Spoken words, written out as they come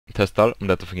testar om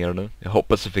detta fungerar nu. Jag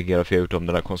hoppas det fungerar, för jag har gjort om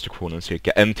den här konstruktionen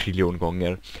cirka 1 triljon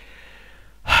gånger.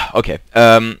 Okej.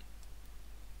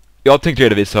 Jag tänkte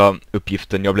redovisa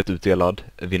uppgiften jag blivit utdelad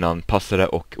vid namn passare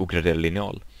och ograderad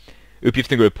linjal.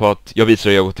 Uppgiften går ut på att jag visar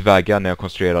hur jag går tillväga när jag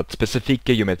konstruerat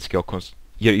specifika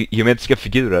geometriska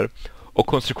figurer och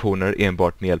konstruktioner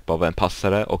enbart med hjälp av en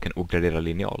passare och en ograderad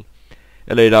linjal.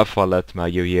 Eller i det här fallet med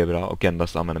GeoGebra och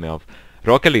endast använda mig av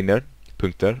raka linjer,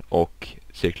 punkter och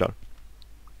cirklar.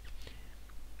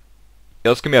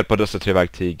 Jag ska med hjälp av dessa 3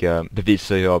 verktyg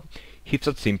bevisa hur jag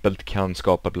hyfsat simpelt kan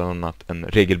skapa bland annat en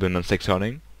regelbunden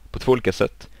sexhörning på 2 olika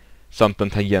sätt, samt en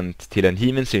tangent till en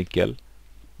given cirkel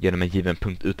genom en given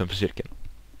punkt utanför cirkeln.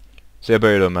 Så jag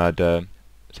börjar då med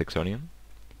sexhörningen.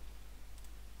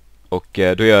 Och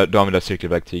då använder jag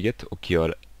cirkelverktyget och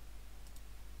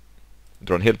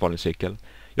drar en helt vanlig cirkel.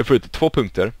 Jag får ut 2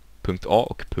 punkter, punkt A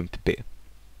och punkt B.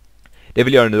 Det jag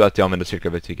vill göra nu är att jag använder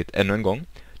cirkelverktyget ännu en gång.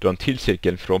 Drar en till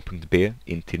cirkel från punkt B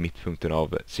in till mittpunkten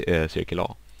av cirkel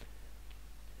A.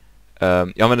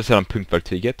 Jag använder sedan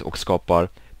punktverktyget och skapar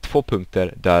 2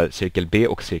 punkter där cirkel B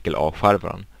och cirkel A skär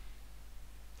varandra.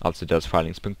 Alltså deras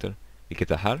skärningspunkter,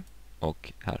 vilket är här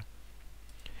och här.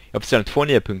 Jag får sedan 2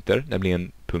 nya punkter,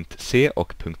 nämligen punkt C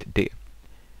och punkt D.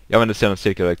 Jag använder sedan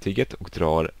cirkelverktyget och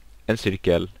drar en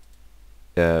cirkel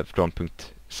från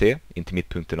punkt C in till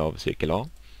mittpunkten av cirkel A.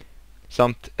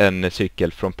 Samt en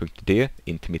cirkel från punkt D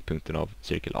in till mittpunkten av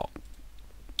cirkel A.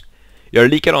 Jag gör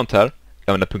likadant här.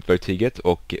 Jag använder punktverktyget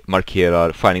och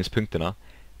markerar skärningspunkterna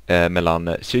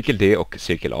mellan cirkel D och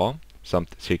cirkel A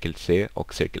samt cirkel C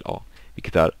och cirkel A,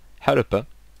 vilket är här uppe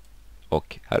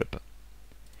och här uppe.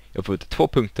 Jag får ut 2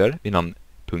 punkter vid namn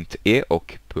punkt E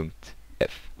och punkt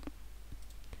F.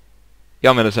 Jag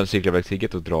använder sedan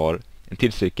cirkelverktyget och drar en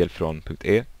till cirkel från punkt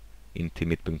E in till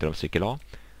mittpunkten av cirkel A.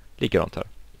 Likadant här.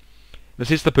 Den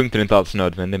sista punkten är inte alls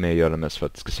nödvändig, men jag gör den mest för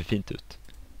att det ska se fint ut.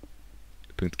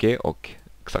 Punkt G och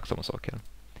exakt samma sak här.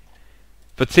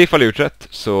 För att se ifall jag gjort rätt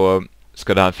så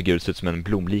ska den här figuren se ut som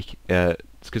en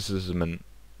ska se ut som en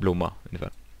blomma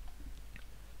ungefär.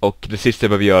 Och det sista jag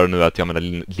behöver göra nu är att jag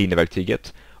använder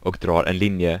linjeverktyget och drar en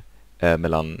linje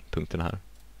mellan punkterna här.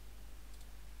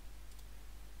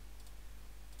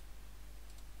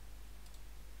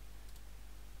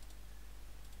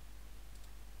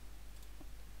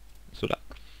 Sådär.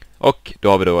 Och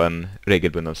då har vi då en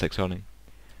regelbunden sexhörning.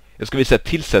 Jag ska visa ett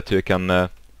till sätt hur jag kan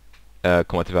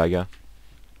komma tillväga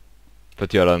för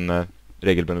att göra en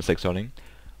regelbunden sexhörning.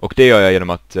 Och det gör jag genom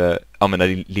att använda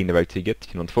linjeverktyget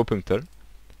genom 2 punkter.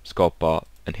 Skapa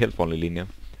en helt vanlig linje.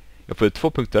 Jag får ut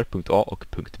 2 punkter, punkt A och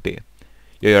punkt B.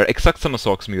 Jag gör exakt samma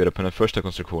sak som jag gjorde på den första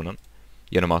konstruktionen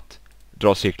genom att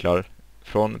dra cirklar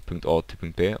från punkt A till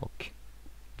punkt B och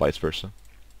vice versa.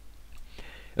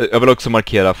 Jag vill också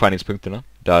markera skärningspunkterna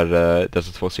där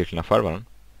dessa 2 cirklarna skär varandra.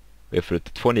 Jag får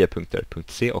ut 2 nya punkter,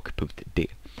 punkt C och punkt D.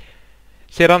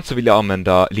 Sedan så vill jag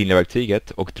använda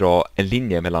linjeverktyget och dra en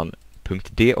linje mellan punkt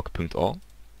D och punkt A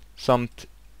samt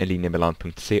en linje mellan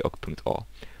punkt C och punkt A.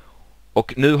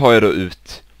 Och nu har jag då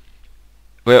ut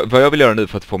vad jag vill göra nu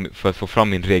för att få fram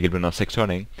min regelbundna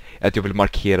sexhörning är att jag vill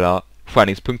markera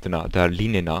skärningspunkterna där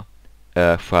linjerna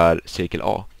skär cirkel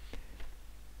A.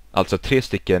 Alltså 3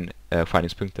 stycken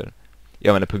skärningspunkter. Jag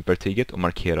använder punktverktyget och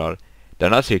markerar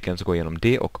den här cirkeln som går igenom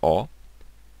D och A.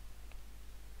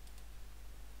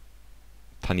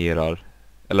 Tangerar,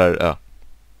 eller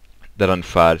där den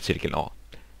skär cirkeln A.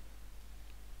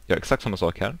 Jag gör exakt samma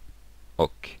sak här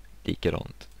och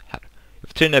likadant här. Jag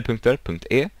får 3 nya punkter, punkt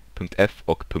E, punkt F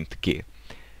och punkt G.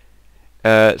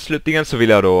 Slutligen så vill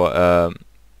jag då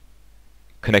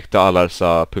connecta alla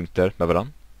dessa punkter med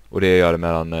varandra. Och det jag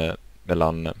gör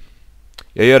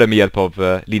jag gör det med hjälp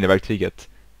av linjeverktyget.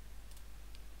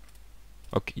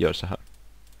 Och gör så här.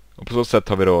 Och på så sätt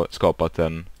har vi då skapat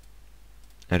en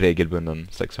regelbunden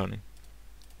sexhörning.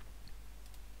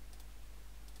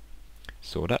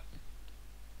 Så där.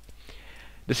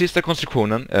 Den sista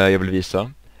konstruktionen jag vill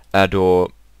visa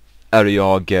är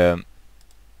jag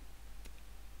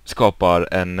skapar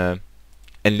en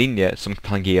linje som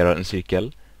tangerar en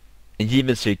cirkel. En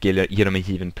given cirkel genom en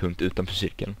given punkt utanför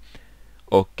cirkeln.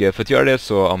 Och för att göra det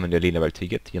så använder jag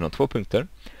linjeverktyget genom 2 punkter.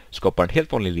 Skapar en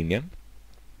helt vanlig linje.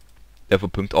 Jag får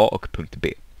punkt A och punkt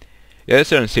B. Jag gör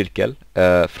sedan en cirkel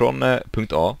från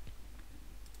punkt A.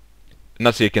 Den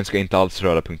här cirkeln ska inte alls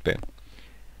röra punkt B.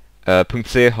 Punkt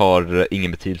C har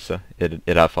ingen betydelse i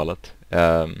det här fallet.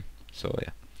 Så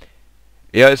ja.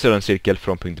 Jag gör sedan en cirkel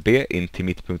från punkt B in till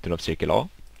mittpunkten av cirkel A.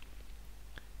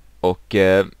 Och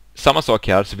samma sak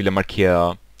här, så vill jag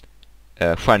markera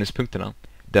skärningspunkterna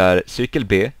där cirkel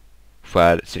B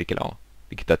skär cirkel A,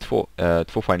 vilket är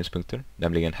två skärningspunkter,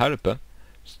 nämligen här uppe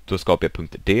Då skapar jag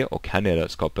punkt D och här nere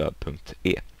skapar jag punkt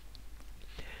E.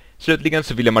 Slutligen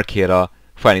så vill jag markera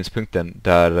skärningspunkten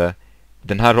där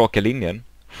den här raka linjen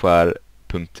skär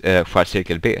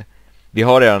cirkel B. Vi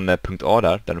har redan punkt A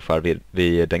där den skär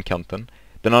vid den kanten.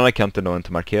 Den andra kanten är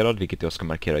inte markerad, vilket jag ska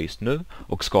markera just nu,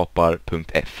 och skapar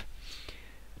punkt F.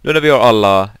 Nu när vi har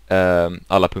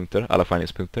alla punkter, alla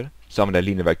skärningspunkter, så använder jag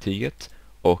linjeverktyget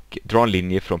och drar en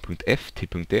linje från punkt F till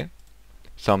punkt D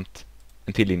samt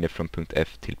en till linje från punkt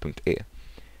F till punkt E.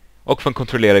 Och för att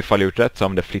kontrollera ifall jag gjort rätt så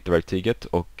använder jag flyttverktyget,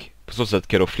 och på så sätt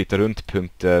kan jag då flytta runt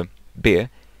punkt B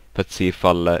för att se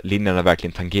ifall linjerna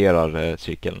verkligen tangerar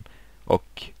cirkeln.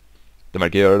 Och det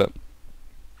verkar göra det.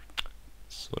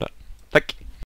 Sådär.